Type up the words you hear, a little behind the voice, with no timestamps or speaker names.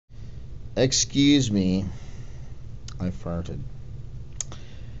Excuse me, I farted.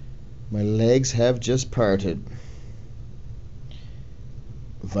 My legs have just parted.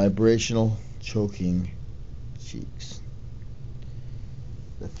 Vibrational choking cheeks.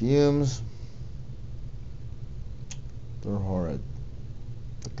 The fumes, they're horrid.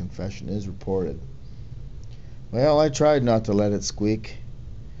 The confession is reported. Well, I tried not to let it squeak.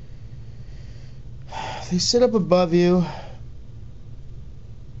 They sit up above you,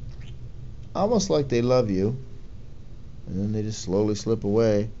 almost like they love you, and then they just slowly slip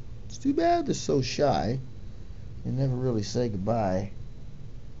away. It's too bad they're so shy. They never really say goodbye.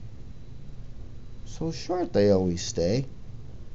 So short they always stay.